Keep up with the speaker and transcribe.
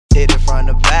Hit it from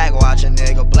the back, watch a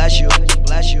nigga bless you,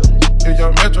 bless you. If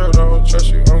young Metro don't trust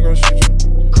you, I'm gonna shoot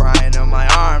you. Crying in my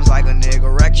arms like a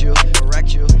nigga wrecked you,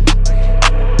 wrecked you.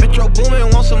 Metro Boomin,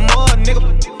 want some more,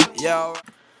 nigga. Yo.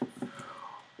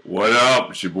 What up?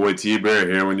 It's your boy T-Bear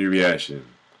here with your reaction.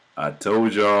 I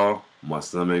told y'all my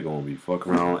stomach gonna be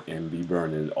fucking around and be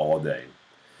burning all day.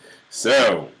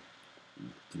 So,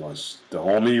 the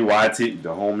homie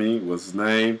YT, what's his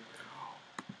name?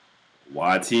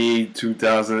 YT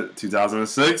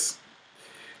 2006.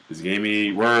 Just gave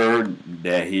me word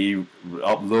that he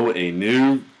uploaded a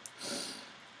new,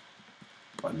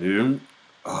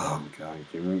 oh my god,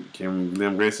 can't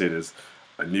let me say this.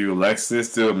 A new Lexington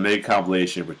Steele made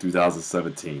compilation for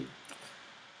 2017.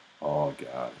 Oh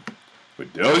god. For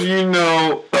those of you who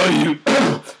know,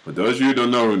 for those of you who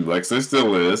don't know who Lexington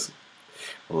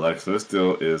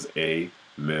Steele is a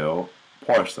male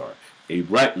porn star, a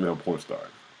black male porn star.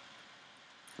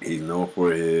 He's known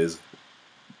for his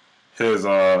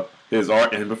art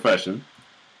and profession,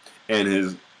 and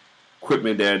his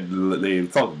equipment that they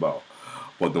talk about.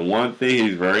 But the one thing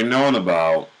he's very known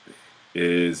about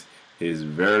is his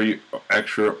very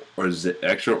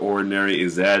extraordinary,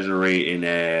 exaggerating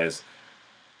ass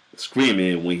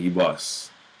screaming when he busts.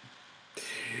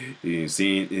 You've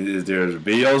seen there's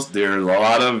videos. There's a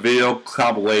lot of video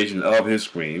compilation of his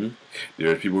scream.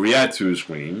 There's people react to his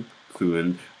scream,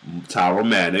 including Tyro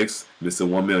Maddox, Mr.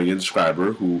 1 million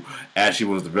subscriber, who actually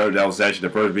was that was actually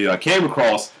the first video I came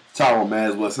across. Tyro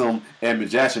Maddox was him and Miss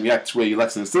Jackson react to a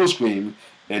Lexington Steele scream,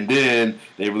 and then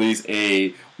they released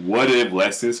a what if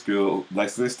Lexington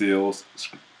Steele's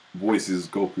voices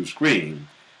Goku scream.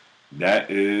 That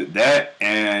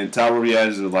and Tyro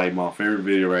reaction is like my favorite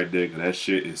video right there, because that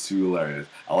shit is too hilarious.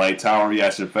 I like Tyro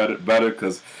reaction better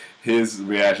because his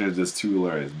reaction is just too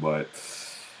hilarious. But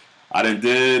I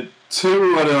did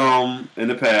 2 of them in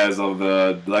the past of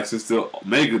the Lexington Steele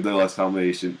Mega Deluxe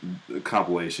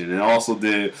compilation, and also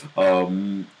did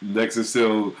Lexington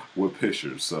Steele with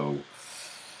pictures. So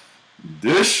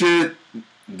this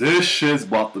shit's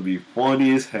about to be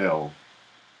funny as hell.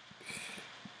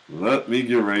 Let me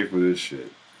get ready for this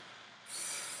shit.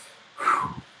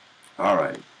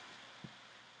 Alright.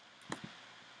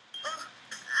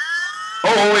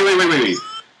 Oh,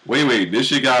 wait. This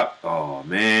shit got... Oh,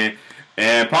 man.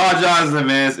 And apologize in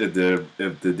advance if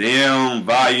the damn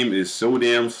volume is so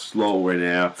damn slow right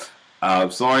now.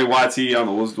 I'm sorry, YT. I don't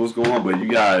know what's going on, but you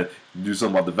gotta do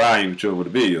something about the volume control for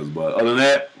the videos. But other than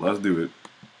that, let's do it.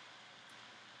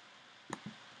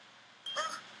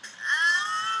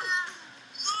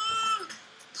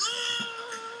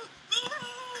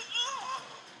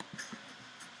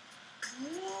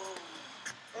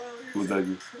 Who's that?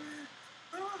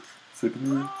 Sick of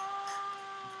me?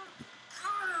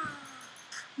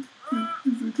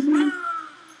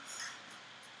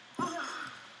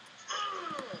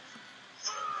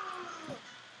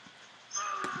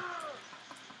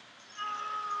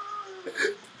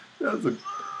 That's a...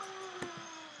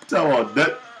 Tell on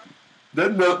that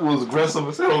nut was aggressive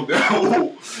as hell.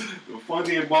 The funny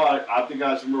thing about I think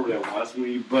I should remember that one. That's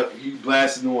when he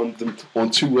blasted on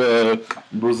 2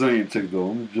 Brazilian chicks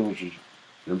though. Them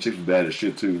chicks were bad as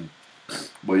shit too.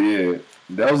 But yeah,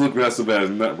 that was aggressive as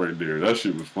nut right there. That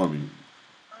shit was funny.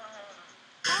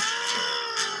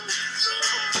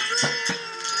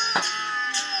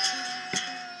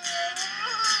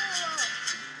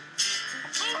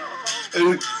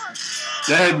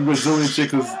 That had Brazilian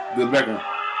chick was the background.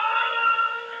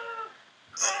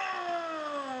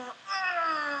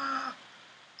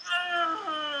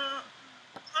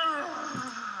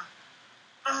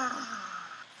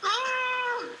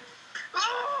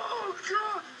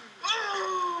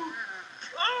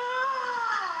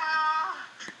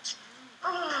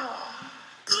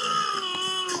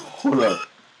 Hold up.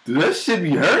 Did that shit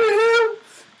be hurting him?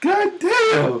 God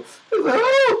damn. It's like,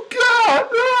 oh God,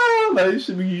 no. Like, it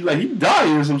should be like he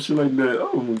dying or some shit like that.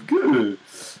 Oh my god.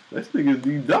 That nigga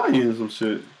be dying or some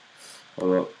shit.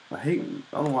 Hold up. I don't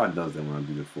know why it does that when I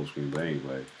do the full screen, but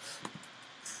anyway.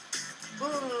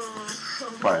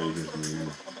 Probably just me.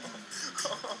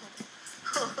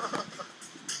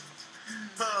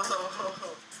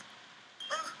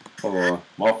 Hold on.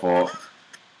 My fault.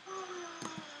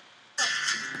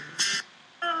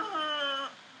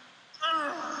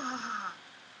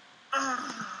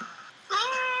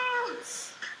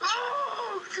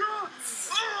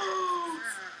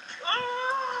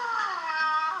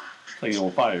 Like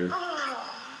on fire.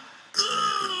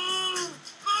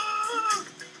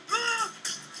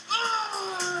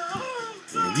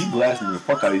 Yeah, he blasting the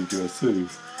fuck out of these girls too.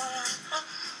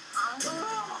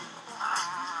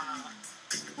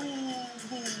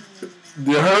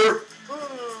 Did it hurt?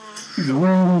 He's like,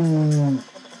 ooh.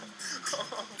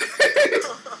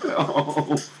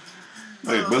 Oh.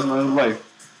 Like, busting out his life.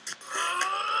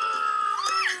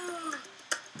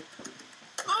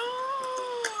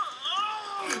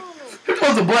 He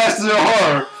must have blasted her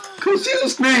hard. Cause she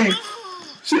was screaming.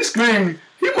 She screamed.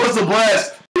 He must have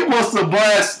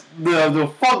blasted the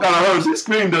fuck out of her. She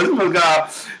screamed though.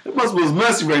 It must was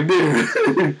messy right there.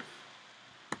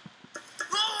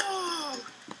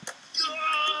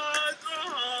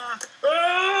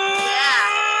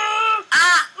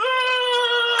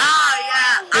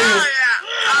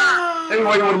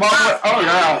 Anyway, with my oh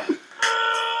yeah.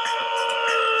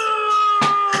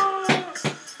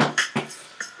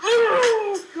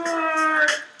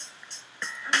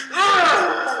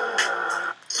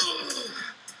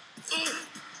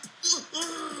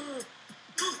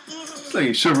 It's like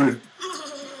he's shivering.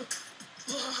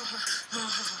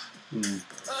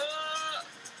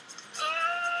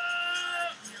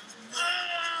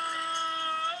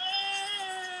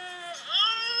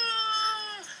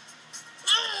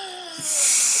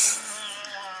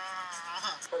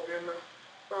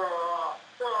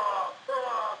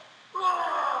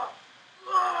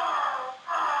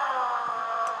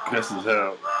 That's his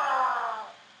hell.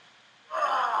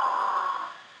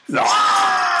 He's like,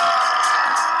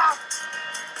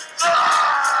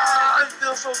 I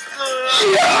feel so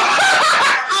good.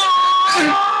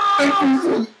 It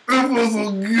feels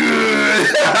so good.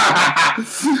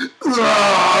 Oh,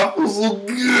 it feels so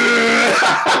good.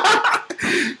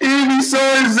 He be so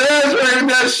exaggerating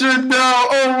that shit though.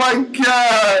 Oh my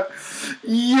god.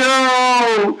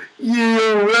 Yo,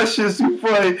 that shit's too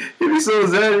funny. He be so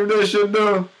exaggerating that shit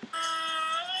though.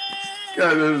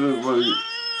 God, that shit's funny.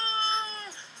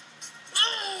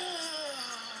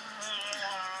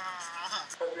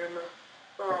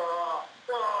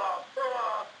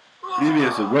 He be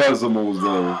in some razzles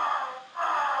though.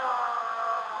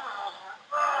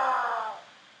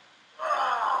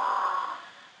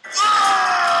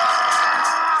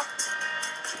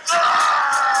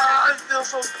 I feel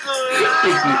so good.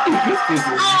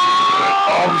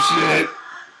 Oh shit.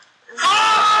 Oh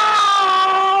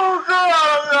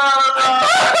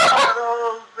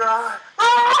God.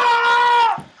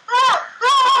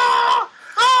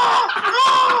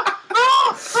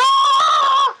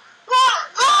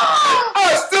 I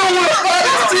still want to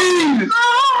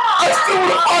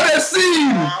find that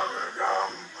scene.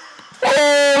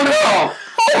 Hold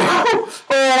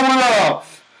up.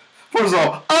 First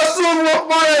off, I still want to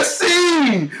find that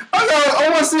scene. I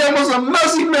want to see how much a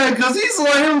messy man, because he's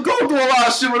like him go through a lot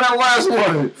of shit with that last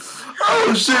one.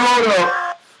 Oh shit,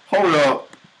 hold up.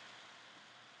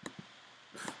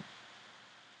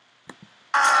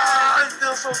 I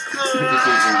feel so good.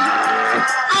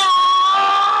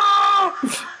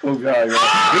 Oh god, this is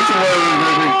what we're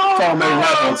going to try to make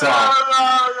rap on time.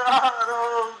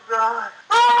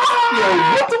 Yo,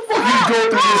 what the fuck you going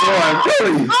through this line?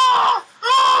 Really?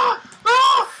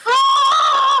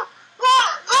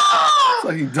 It's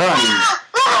like he dying.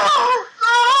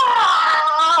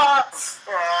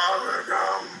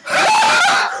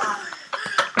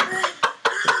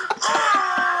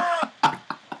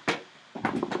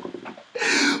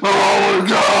 Oh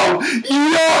god!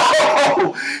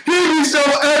 Yo! He be so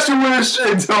extra with his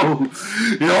shit though.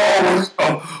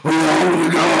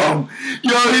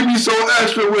 Yo, he be so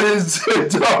extra with his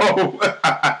shit though.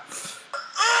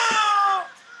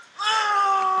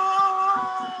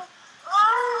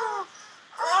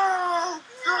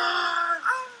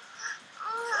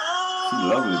 She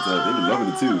loving it though. They be loving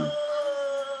it too.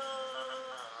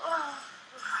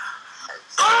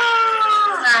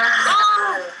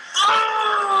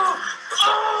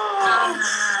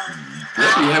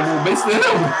 They have more bass than him.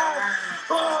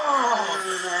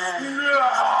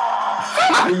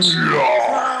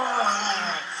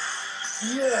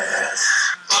 Yes.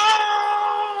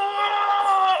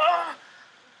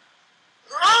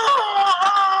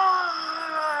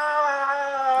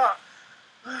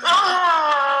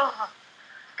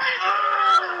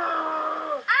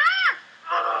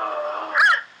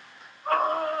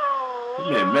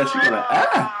 Man, mess, you gonna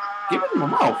give it in my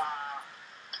mouth.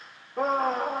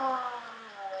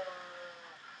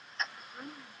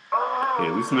 Yeah,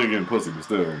 at least nigga getting pussy, but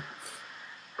still.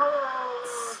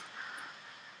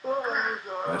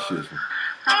 That shit's.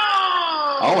 I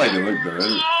don't like the look though.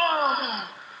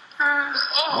 I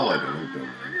don't like the look though,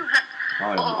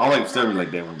 man. I like staring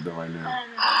like that one though right now.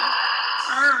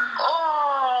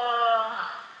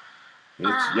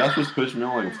 Y'all supposed to push me. I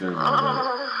don't like him staring like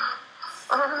that.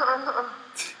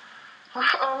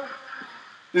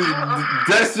 Is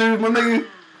that serious, my nigga?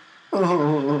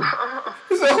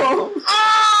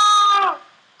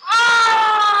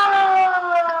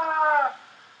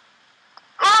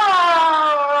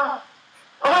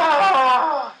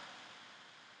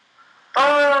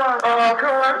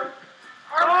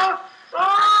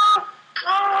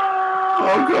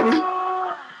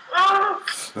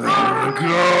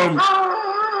 Come.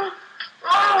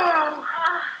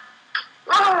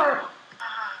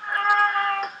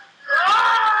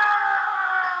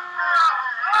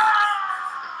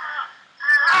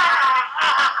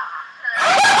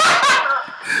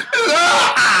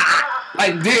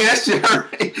 Like, damn, that shit hurt.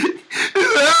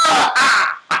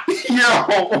 Yo.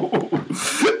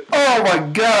 Oh my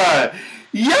god.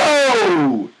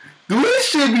 Yo. Do this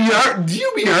shit be hurt? Do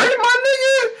you be hurting, my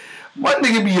nigga? My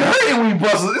nigga be hurting when he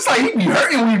busts. It's like he be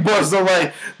hurting when he busts. So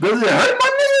like, does it hurt my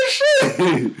nigga?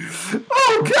 Shit.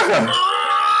 Oh god.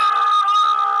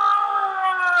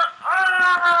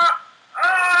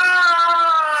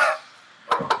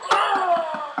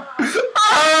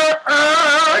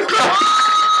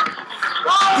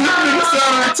 This nigga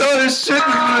sounded tell this shit to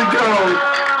go.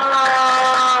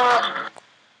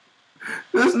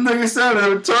 This nigga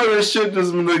sounded tell this shit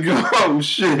just to go. Oh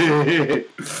shit.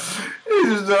 He's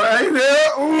just like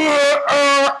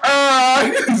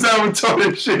he's having tell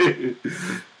this shit.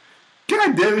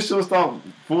 God damn it, should stop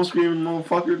full screaming,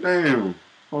 motherfucker. Damn.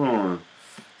 Hold on.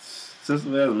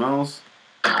 System has a mouse.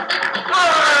 Oh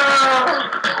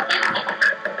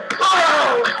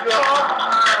god.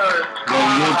 No,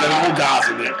 you don't get no gas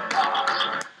in there.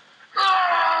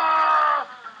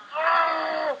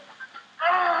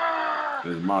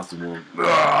 There's a monster one.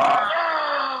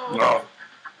 No.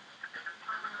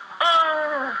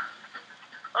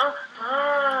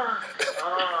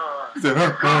 That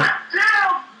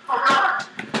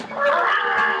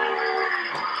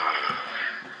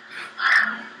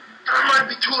might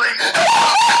be too late.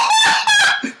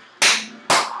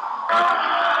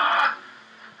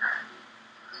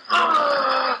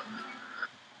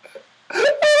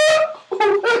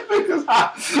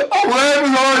 I'm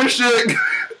laughing hard as shit.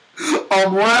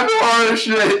 I'm laughing hard as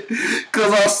shit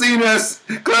because I seen that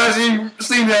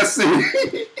scene.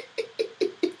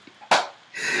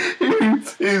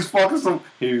 He was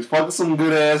fucking some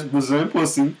good ass Brazilian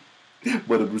pussy,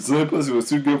 but the Brazilian pussy was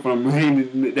too good for him.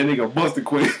 That nigga busted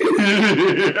quick.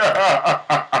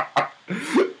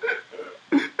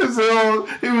 So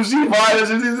she violent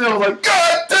and he was like,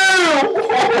 God damn!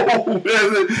 And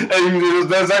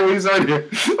that's exactly what he said here.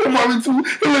 It might be too.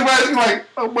 He looked back like,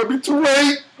 it might be too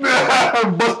late.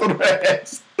 Busted her ass.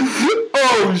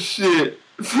 Oh shit.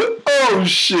 Oh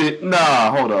shit.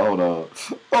 Nah, hold up.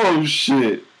 Oh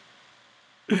shit.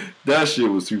 That shit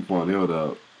was too funny. Hold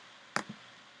up.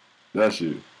 That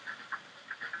shit.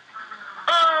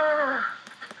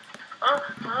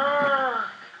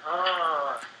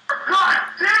 God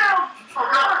damn!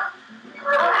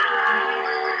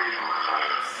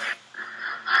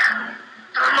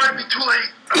 That might be too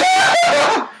late.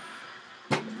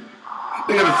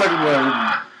 They got a second one.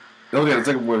 They got a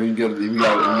second one. He got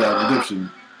redemption.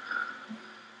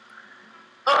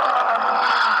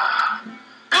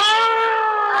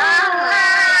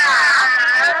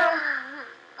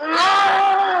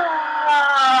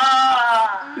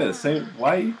 Yeah, same.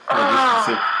 Why?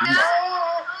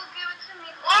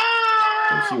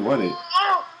 She won it.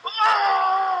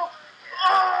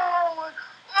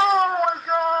 Oh my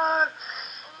god!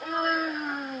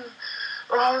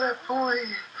 Oh, that boy!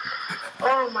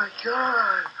 Oh my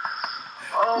god!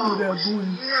 Oh, that boy.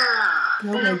 Yeah! Oh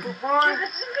my god. Boy.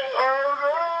 Oh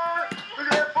god! Look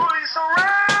at that boy! He's so round!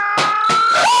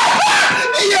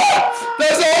 Yeah!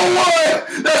 That's the whole one!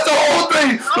 That's the whole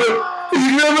thing! He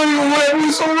never even let me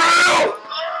so real!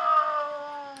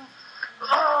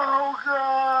 Oh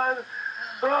god!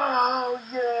 Oh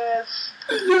yes!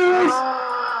 Yes!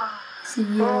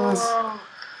 Yes! Oh,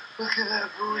 look at that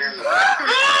booty!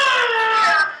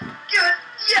 Good.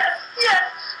 Yes.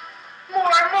 More.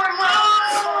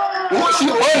 Oh, she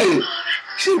won it!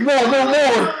 She more!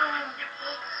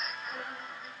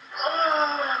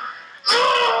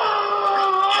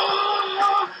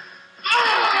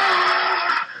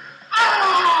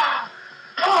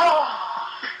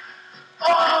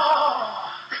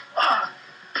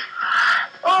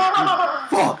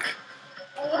 Fuck!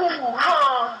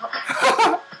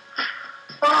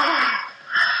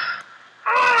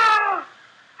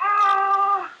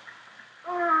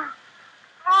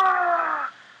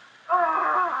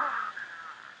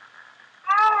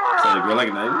 So you go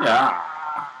like that? Yeah.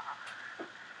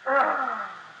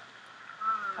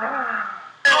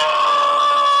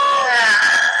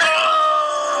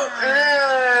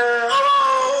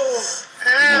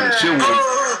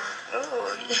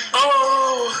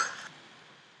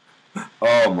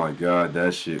 Oh my god,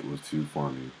 that shit was too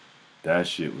funny. That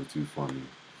shit was too funny.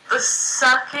 The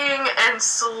sucking and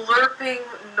slurping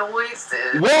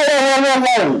noises.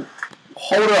 Whoa!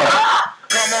 Hold up.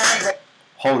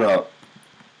 Hold up.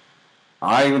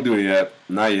 I ain't gonna do it yet.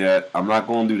 Not yet. I'm not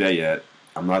gonna do that yet.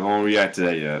 I'm not gonna react to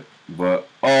that yet. But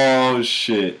oh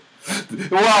shit.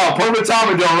 Wow, perfect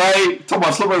timing though, right? Talking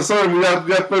about Slip and Slime, we got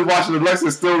to watching the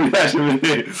Lexington Steele reaction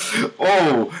video.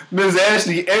 Oh, Ms.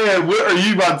 Ashley Ann, what are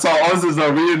you about to talk? Oh, this is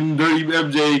a reading dirty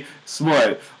MJ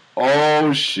smut.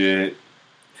 Oh shit.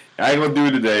 I ain't gonna do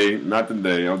it today. Not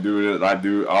today. I'll do it like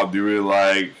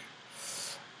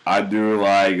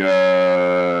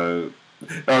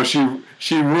oh, she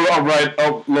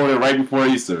uploaded right before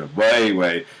Easter. But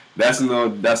anyway, that's a whole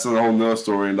nother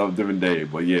story, another different day.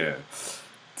 But yeah.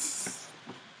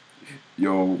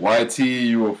 Yo, YT,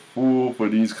 you a fool for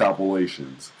these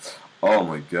compilations. Oh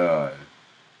my god.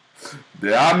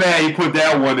 I'm mad he put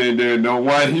that one in there. No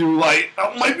one, he was like,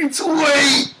 I might be too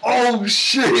late. Oh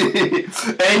shit.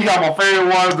 And he got my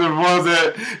favorite ones, the ones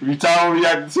that if you time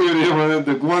reacting to it,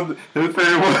 his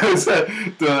favorite ones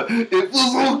it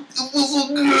was so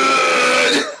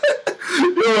good.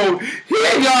 Yo, he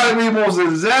ain't gotta be the most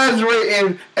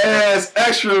exaggerating ass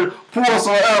extra force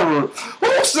ever.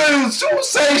 Who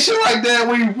say shit like that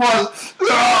when you was,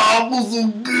 oh, it was so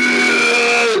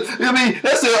good. I mean,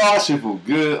 that said, oh, shit feel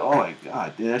good. Oh my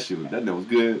god, damn, that was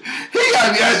good. He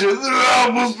gotta be extra, oh,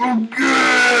 it was so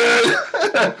good.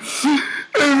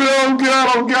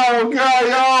 Oh god,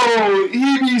 yo,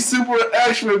 he be super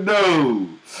extra though.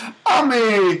 I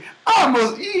mean,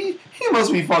 he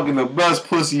must be fucking the best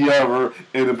pussy ever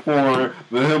in the porn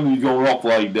for him to be going off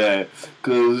like that.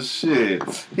 Cause shit,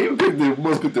 he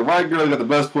must pick the right girl that got the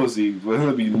best pussy for him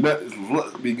to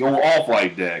be going off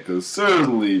like that. Cause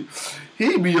certainly,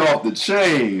 he be off the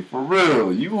chain for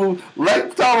real. You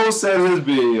like Taro said in his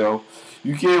video,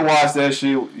 you can't watch that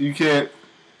shit. You can't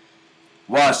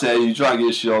watch that. You try to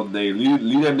get shit all day.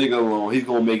 Leave that nigga alone. He's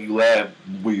gonna make you laugh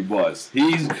when you bust.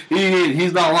 He's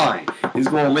not lying. He's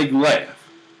gonna make you laugh.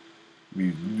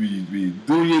 Be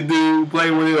do your do,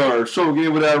 play with it or show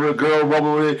game, whatever, girl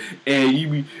rubber with it, and you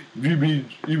be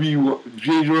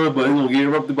enjoying, but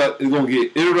it's gonna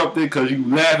get interrupted because you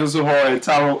laughing so hard at the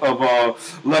title of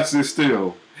Lexington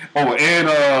Steele. Oh,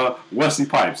 and Wesley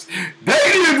Pipes. They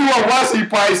need to do a Wesley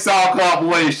Pipes sound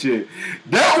compilation.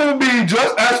 That will be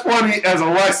just as funny as a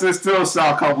Lexington Steele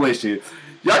sound compilation.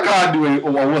 Y'all gotta do it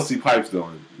on Wesley Pipes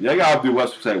though. Y'all gotta do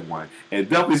Wesley Pipes one. And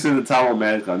definitely send the title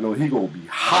man because I know he gonna be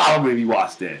hot when he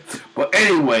watch that. But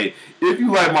anyway, if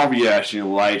you like my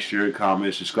reaction, like, share,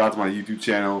 comment, subscribe to my YouTube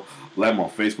channel, like my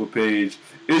Facebook page.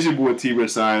 It's your boy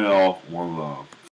T-Rich signing off. One love.